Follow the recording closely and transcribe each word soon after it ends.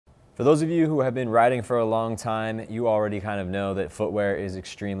For those of you who have been riding for a long time, you already kind of know that footwear is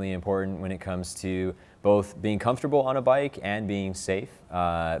extremely important when it comes to both being comfortable on a bike and being safe.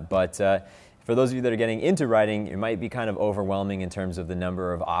 For those of you that are getting into riding, it might be kind of overwhelming in terms of the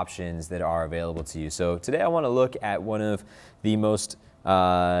number of options that are available to you. So today I want to look at one of the most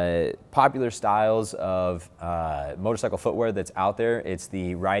popular styles of motorcycle footwear that's out there. It's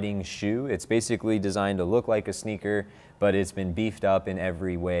the riding shoe. It's basically designed to look like a sneaker, but it's been beefed up in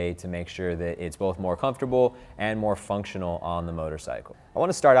every way to make sure that it's both more comfortable and more functional on the motorcycle. I want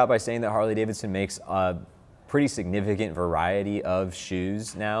to start out by saying that Harley-Davidson makes a pretty significant variety of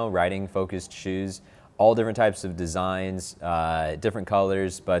shoes now, riding focused shoes, all different types of designs, different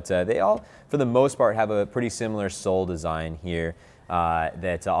colors, but they all, for the most part, have a pretty similar sole design here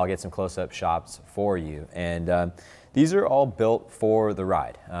that I'll get some close-up shots for you. And these are all built for the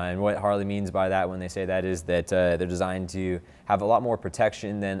ride. And what Harley means by that when they say that is that they're designed to have a lot more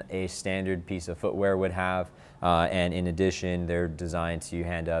protection than a standard piece of footwear would have. And in addition, they're designed to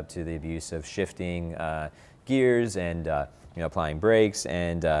hand up to the abuse of shifting gears and applying brakes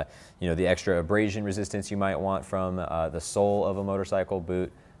and the extra abrasion resistance you might want from the sole of a motorcycle boot.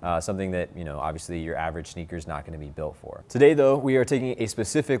 Something that, obviously your average sneaker is not going to be built for. Today, though, we are taking a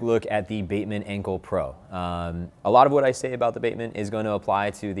specific look at the Bateman Ankle Pro. A lot of what I say about the Bateman is going to apply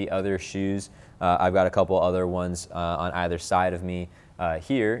to the other shoes. I've got a couple other ones on either side of me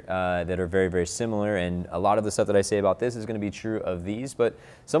here that are very, very similar, and a lot of the stuff that I say about this is going to be true of these, but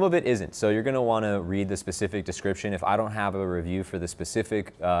some of it isn't. So you're going to want to read the specific description. If I don't have a review for the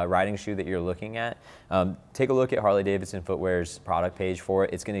specific riding shoe that you're looking at, take a look at Harley-Davidson Footwear's product page for it.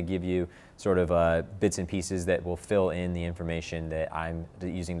 It's going to give you sort of bits and pieces that will fill in the information that I'm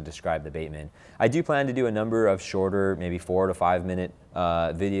using to describe the Bateman. I do plan to do a number of shorter, maybe 4 to 5 minute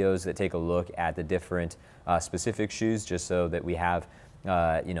videos that take a look at the different specific shoes, just so that we have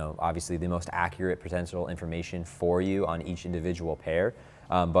obviously the most accurate potential information for you on each individual pair.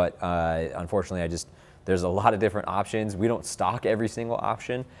 Unfortunately, there's a lot of different options. We don't stock every single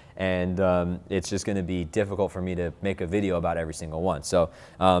option, and it's just going to be difficult for me to make a video about every single one. So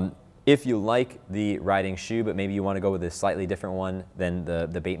if you like the riding shoe, but maybe you want to go with a slightly different one than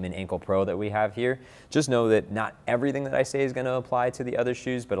the Bateman Ankle Pro that we have here, just know that not everything that I say is going to apply to the other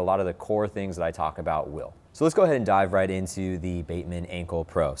shoes, but a lot of the core things that I talk about will. So let's go ahead and dive right into the Bateman Ankle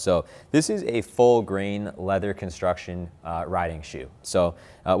Pro. So this is a full grain leather construction riding shoe. So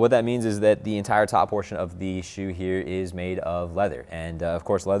what that means is that the entire top portion of the shoe here is made of leather. And of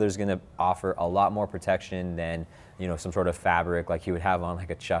course, leather is going to offer a lot more protection than some sort of fabric like you would have on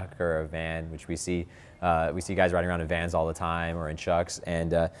like a Chuck or a Van, which we see guys riding around in Vans all the time or in Chucks.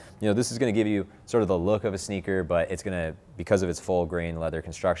 And this is going to give you sort of the look of a sneaker, but it's going to, because of its full grain leather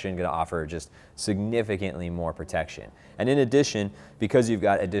construction, going to offer just significantly more protection. And in addition, because you've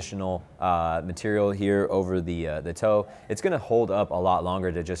got additional material here over the toe, it's going to hold up a lot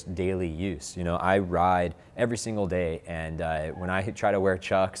longer to just daily use. I ride every single day, and when I try to wear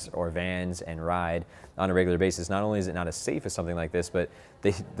Chucks or Vans and ride on a regular basis, not only is it not as safe as something like this, but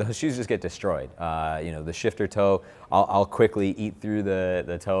the shoes just get destroyed. The shifter toe, I'll quickly eat through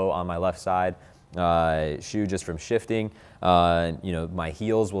the toe on my left side shoe just from shifting. My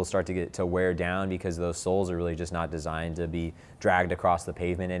heels will start to wear down because those soles are really just not designed to be dragged across the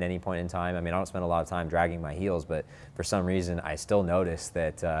pavement at any point in time. I mean, I don't spend a lot of time dragging my heels, but for some reason I still notice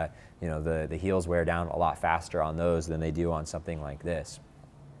that the heels wear down a lot faster on those than they do on something like this.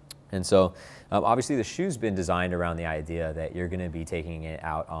 And so obviously the shoe's been designed around the idea that you're going to be taking it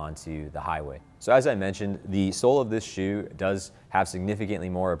out onto the highway. So as I mentioned, the sole of this shoe does have significantly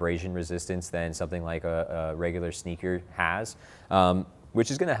more abrasion resistance than something like a regular sneaker has,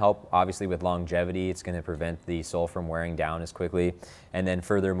 which is going to help obviously with longevity. It's going to prevent the sole from wearing down as quickly. And then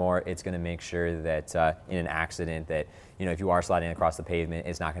furthermore, it's going to make sure that in an accident that, if you are sliding across the pavement,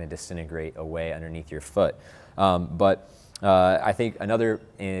 it's not going to disintegrate away underneath your foot. I think another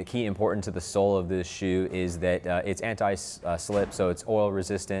key important to the sole of this shoe is that it's anti-slip, so it's oil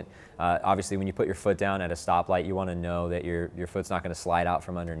resistant. Obviously, when you put your foot down at a stoplight, you want to know that your foot's not going to slide out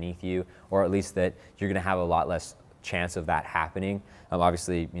from underneath you, or at least that you're going to have a lot less chance of that happening.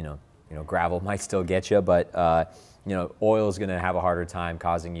 Obviously, gravel might still get you, but oil is going to have a harder time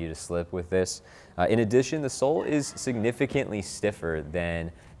causing you to slip with this. In addition, the sole is significantly stiffer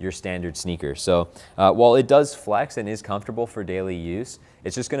than your standard sneaker. So while it does flex and is comfortable for daily use,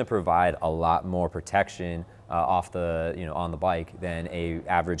 it's just going to provide a lot more protection on the bike than a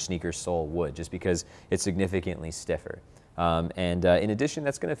average sneaker sole would, just because it's significantly stiffer. In addition,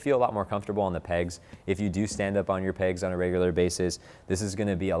 that's going to feel a lot more comfortable on the pegs. If you do stand up on your pegs on a regular basis, this is going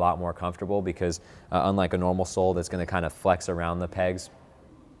to be a lot more comfortable because unlike a normal sole that's going to kind of flex around the pegs,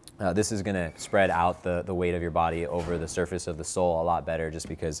 This is going to spread out the weight of your body over the surface of the sole a lot better, just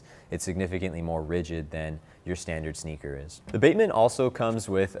because it's significantly more rigid than your standard sneaker is. The Bateman also comes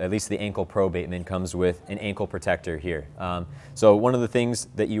with, at least the Ankle Pro Bateman comes with an ankle protector here. So one of the things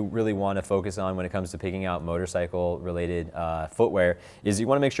that you really want to focus on when it comes to picking out motorcycle related footwear is you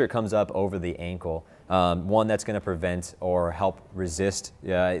want to make sure it comes up over the ankle. One that's going to prevent or help resist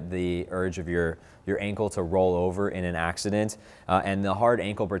the urge of your ankle to roll over in an accident. And the hard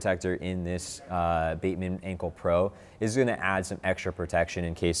ankle protector in this Bateman Ankle Pro is going to add some extra protection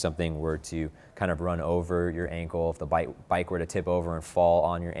in case something were to kind of run over your ankle. If the bike were to tip over and fall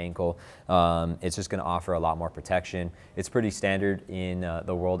on your ankle, it's just going to offer a lot more protection. It's pretty standard in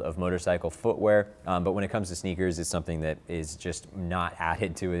the world of motorcycle footwear, but when it comes to sneakers, it's something that is just not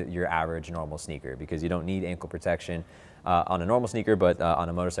added to your average normal sneaker, because you don't need ankle protection on a normal sneaker, but on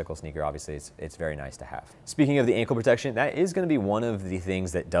a motorcycle sneaker, obviously it's very nice to have. Speaking of the ankle protection, that is going to be one of the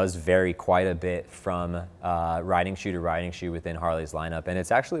things that does vary quite a bit from riding shoe to riding shoe within Harley's lineup. And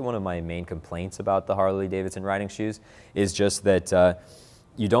it's actually one of my main complaints about the Harley-Davidson riding shoes, is just that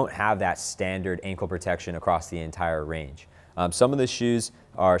you don't have that standard ankle protection across the entire range. Some of the shoes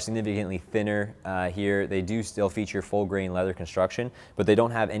are significantly thinner here. They do still feature full grain leather construction, but they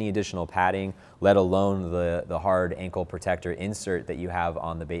don't have any additional padding, let alone the hard ankle protector insert that you have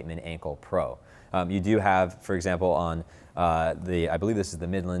on the Bateman Ankle Pro. You do have, for example, on I believe this is the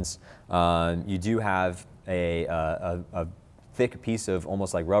Midlands, you do have a thick piece of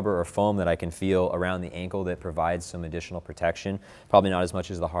almost like rubber or foam that I can feel around the ankle that provides some additional protection. Probably not as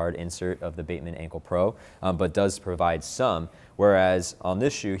much as the hard insert of the Bateman Ankle Pro, but does provide some. Whereas on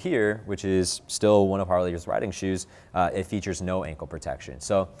this shoe here, which is still one of Harley's riding shoes, it features no ankle protection.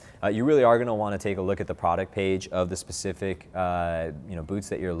 So you really are going to want to take a look at the product page of the specific boots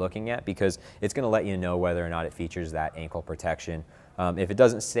that you're looking at, because it's going to let you know whether or not it features that ankle protection. If it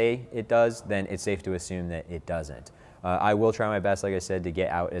doesn't say it does, then it's safe to assume that it doesn't. I will try my best, like I said, to get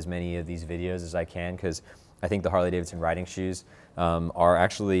out as many of these videos as I can, because I think the Harley-Davidson riding shoes are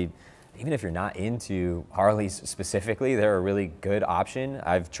actually, even if you're not into Harleys specifically, they're a really good option.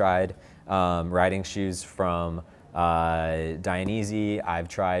 I've tried riding shoes from Dionysi. I've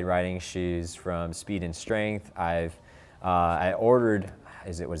tried riding shoes from Speed and Strength. I ordered,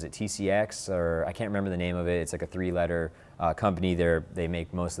 was it TCX, or I can't remember the name of it. It's like a 3-letter company. They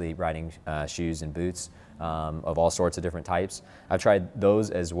make mostly riding shoes and boots of all sorts of different types. I've tried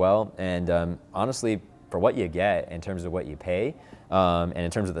those as well, and honestly, for what you get in terms of what you pay and in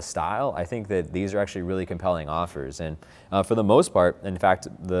terms of the style, I think that these are actually really compelling offers. And for the most part, in fact,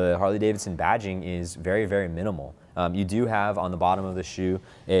 the Harley-Davidson badging is very, very minimal. You do have on the bottom of the shoe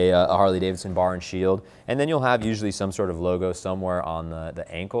a Harley-Davidson bar and shield, and then you'll have usually some sort of logo somewhere on the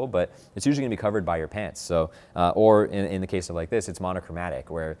ankle, but it's usually going to be covered by your pants. So, or in the case of like this, it's monochromatic,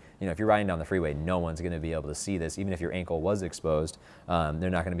 where if you're riding down the freeway, no one's going to be able to see this. Even if your ankle was exposed, they're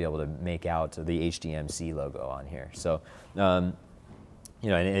not going to be able to make out the HDMC logo on here. So, and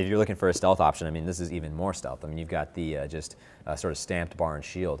if you're looking for a stealth option, I mean, this is even more stealth. I mean, you've got the just sort of stamped bar and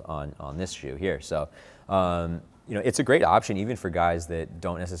shield on this shoe here. So, it's a great option even for guys that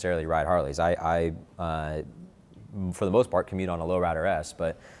don't necessarily ride Harleys. I for the most part, commute on a Lowrider S,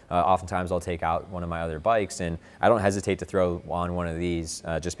 but oftentimes I'll take out one of my other bikes, and I don't hesitate to throw on one of these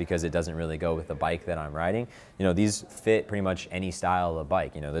just because it doesn't really go with the bike that I'm riding. These fit pretty much any style of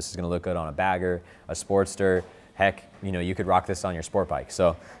bike. This is going to look good on a bagger, a Sportster. Heck, you could rock this on your sport bike.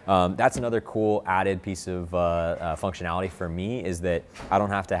 So that's another cool added piece of functionality for me, is that I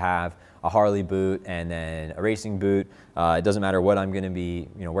don't have to have a Harley boot and then a racing boot. It doesn't matter what I'm going to be,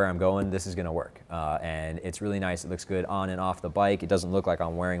 where I'm going, this is going to work. And it's really nice. It looks good on and off the bike. It doesn't look like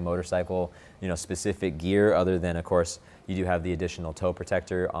I'm wearing motorcycle, specific gear, other than, of course, you do have the additional toe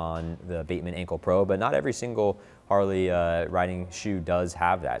protector on the Bateman Ankle Pro, but not every single Harley riding shoe does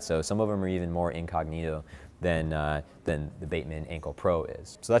have that. So some of them are even more incognito than the Bateman Ankle Pro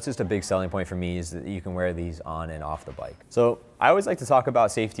is. So that's just a big selling point for me, is that you can wear these on and off the bike. So I always like to talk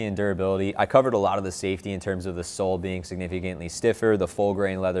about safety and durability. I covered a lot of the safety in terms of the sole being significantly stiffer, the full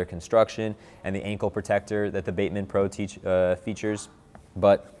grain leather construction, and the ankle protector that the Bateman Pro features.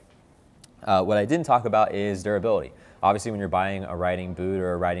 But what I didn't talk about is durability. Obviously, when you're buying a riding boot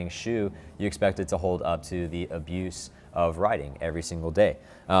or a riding shoe, you expect it to hold up to the abuse of riding every single day.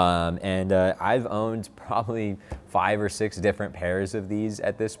 I've owned probably 5 or 6 different pairs of these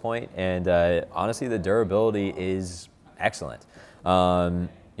at this point, and honestly, the durability is excellent.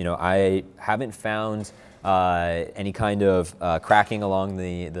 I haven't found any kind of cracking along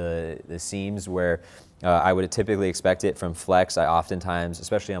the seams where I would typically expect it from Flex. I oftentimes,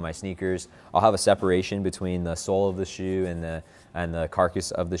 especially on my sneakers, I'll have a separation between the sole of the shoe and and the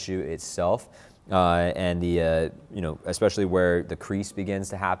carcass of the shoe itself. And the, especially where the crease begins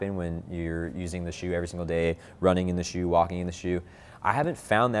to happen when you're using the shoe every single day, running in the shoe, walking in the shoe. I haven't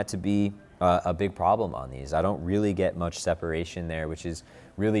found that to be a big problem on these. I don't really get much separation there, which is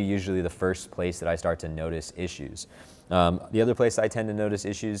really usually the first place that I start to notice issues. The other place I tend to notice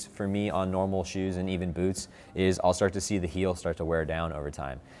issues for me on normal shoes and even boots is I'll start to see the heel start to wear down over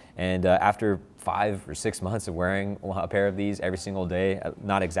time. And after 5 or 6 months of wearing a pair of these every single day,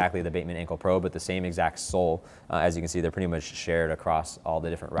 not exactly the Bateman Ankle Pro, but the same exact sole, as you can see, they're pretty much shared across all the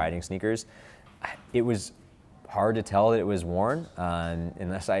different riding sneakers. It was hard to tell that it was worn.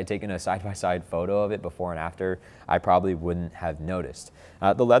 Unless I had taken a side-by-side photo of it before and after, I probably wouldn't have noticed.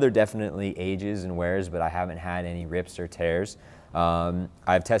 The leather definitely ages and wears, but I haven't had any rips or tears.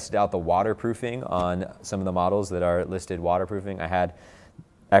 I've tested out the waterproofing on some of the models that are listed waterproofing. I had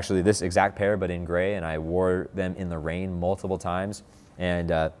actually this exact pair, but in gray, and I wore them in the rain multiple times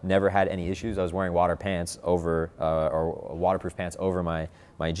and never had any issues. I was wearing water pants over, or waterproof pants over my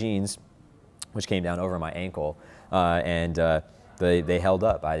jeans, which came down over my ankle, and they held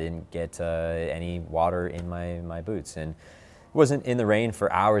up. I didn't get any water in my boots, and it wasn't in the rain for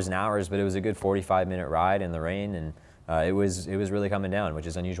hours and hours, but it was a good 45-minute ride in the rain, and it was really coming down, which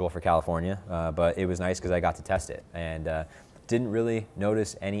is unusual for California, but it was nice because I got to test it and didn't really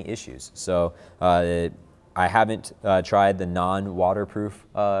notice any issues. So I haven't tried the non-waterproof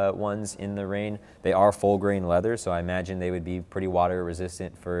ones in the rain. They are full grain leather, so I imagine they would be pretty water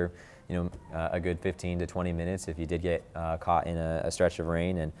resistant for a good 15 to 20 minutes if you did get caught in a stretch of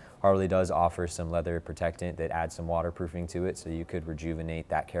rain. And Harley does offer some leather protectant that adds some waterproofing to it, so you could rejuvenate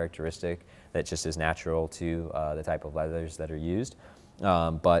that characteristic that just is natural to the type of leathers that are used.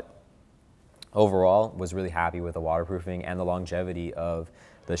 But overall, was really happy with the waterproofing and the longevity of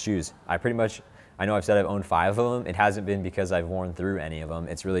the shoes. I know I've said I've owned 5 of them. It hasn't been because I've worn through any of them.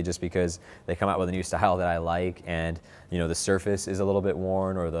 It's really just because they come out with a new style that I like, and the surface is a little bit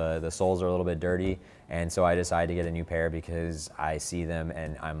worn, or the soles are a little bit dirty, and so I decided to get a new pair because I see them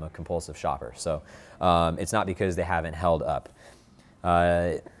and I'm a compulsive shopper. So it's not because they haven't held up.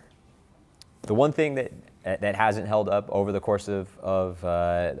 The one thing that hasn't held up over the course of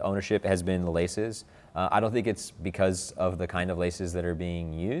ownership has been the laces. I don't think it's because of the kind of laces that are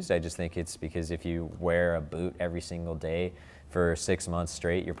being used. I just think it's because if you wear a boot every single day for 6 months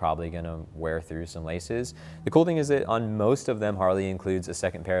straight, you're probably going to wear through some laces. The cool thing is that on most of them, Harley includes a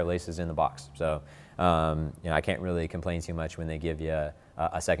second pair of laces in the box. So I can't really complain too much when they give you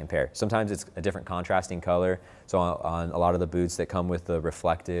a second pair. Sometimes it's a different contrasting color. So on a lot of the boots that come with the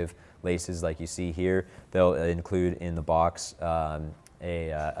reflective laces like you see here, they'll include in the box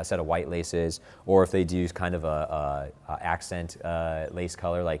a set of white laces, or if they do kind of a accent lace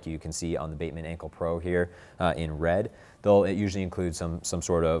color like you can see on the Bateman Ankle Pro here in red, they'll usually include some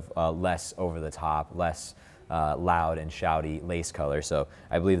sort of less over the top, less loud and shouty lace color. So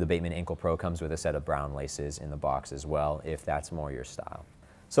I believe the Bateman Ankle Pro comes with a set of brown laces in the box as well, if that's more your style.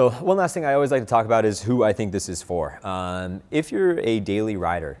 So one last thing I always like to talk about is who I think this is for. If you're a daily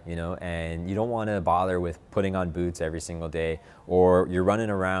rider, and you don't want to bother with putting on boots every single day, or you're running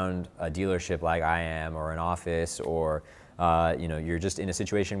around a dealership like I am, or an office, or you're just in a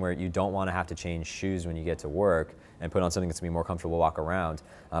situation where you don't want to have to change shoes when you get to work and put on something that's going to be more comfortable to walk around,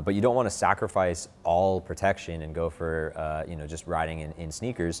 but you don't want to sacrifice all protection and go for just riding in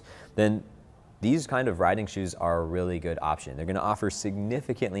sneakers, then these kind of riding shoes are a really good option. They're going to offer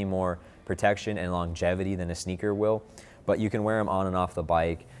significantly more protection and longevity than a sneaker will, but you can wear them on and off the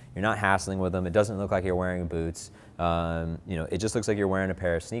bike. You're not hassling with them. It doesn't look like you're wearing boots. It just looks like you're wearing a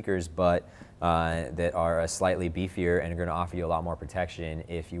pair of sneakers, but that are slightly beefier and are going to offer you a lot more protection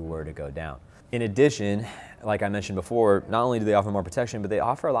if you were to go down. In addition, like I mentioned before, not only do they offer more protection, but they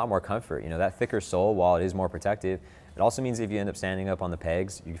offer a lot more comfort. That thicker sole, while it is more protective, it also means if you end up standing up on the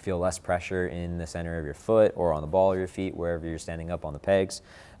pegs, you feel less pressure in the center of your foot or on the ball of your feet, wherever you're standing up on the pegs.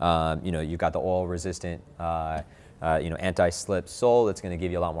 You've got the oil-resistant, anti-slip sole that's going to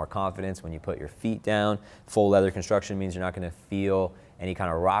give you a lot more confidence when you put your feet down. Full leather construction means you're not going to feel any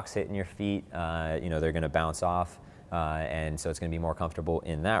kind of rocks hitting your feet. They're going to bounce off. And so it's going to be more comfortable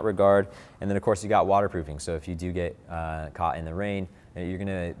in that regard. And then, of course, you got waterproofing. So if you do get caught in the rain, you're going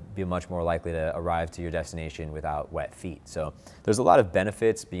to be much more likely to arrive to your destination without wet feet. So there's a lot of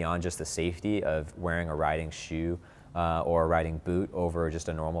benefits beyond just the safety of wearing a riding shoe or a riding boot over just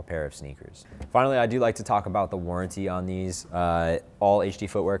a normal pair of sneakers. Finally, I do like to talk about the warranty on these. All HD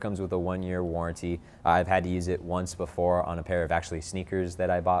footwear comes with a 1-year warranty. I've had to use it once before on a pair of actually sneakers that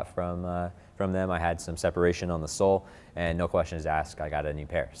I bought from them. I had some separation on the sole, and no questions asked, I got a new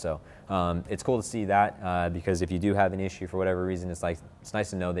pair. So it's cool to see that because if you do have an issue for whatever reason, it's nice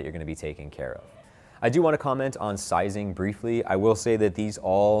to know that you're going to be taken care of. I do want to comment on sizing briefly. I will say that these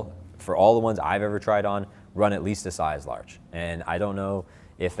for all the ones I've ever tried on, run at least a size large. And I don't know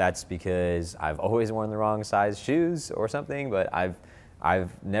if that's because I've always worn the wrong size shoes or something, but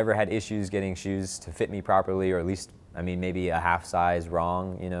I've never had issues getting shoes to fit me properly, or at least, I mean, maybe a half size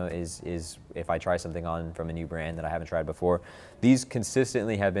wrong, you know, is if I try something on from a new brand that I haven't tried before. These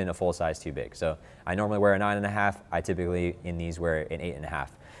consistently have been a full size too big. So I normally wear a 9.5. I typically in these wear an 8.5.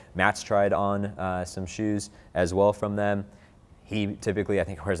 Matt's tried on some shoes as well from them. He typically, I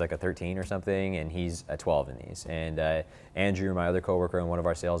think, wears like a 13 or something, and he's a 12 in these. And Andrew, my other coworker and one of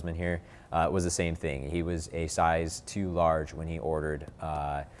our salesmen here, was the same thing. He was a size too large when he ordered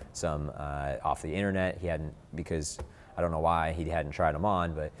some off the internet. He hadn't, because I don't know why he hadn't tried them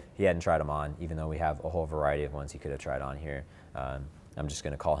on, but he hadn't tried them on, even though we have a whole variety of ones he could have tried on here. I'm just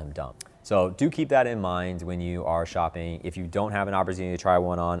going to call him dumb. So do keep that in mind when you are shopping. If you don't have an opportunity to try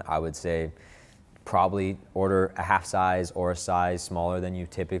one on, I would say probably order a half size or a size smaller than you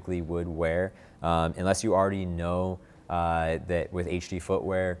typically would wear. Unless you already know that with HD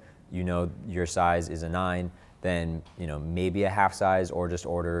footwear, you know your size is a 9, then maybe a half size, or just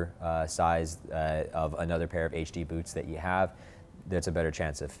order a size of another pair of HD boots that you have. That's a better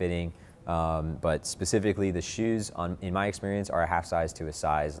chance of fitting. But specifically the shoes, in my experience, are a half size to a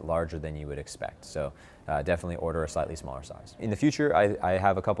size larger than you would expect. So definitely order a slightly smaller size. In the future, I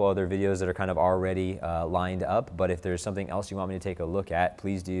have a couple other videos that are kind of already lined up, but if there's something else you want me to take a look at,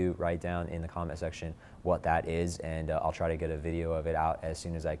 please do write down in the comment section what that is, and I'll try to get a video of it out as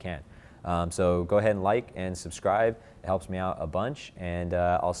soon as I can. So go ahead and like and subscribe. It helps me out a bunch, and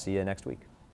I'll see you next week.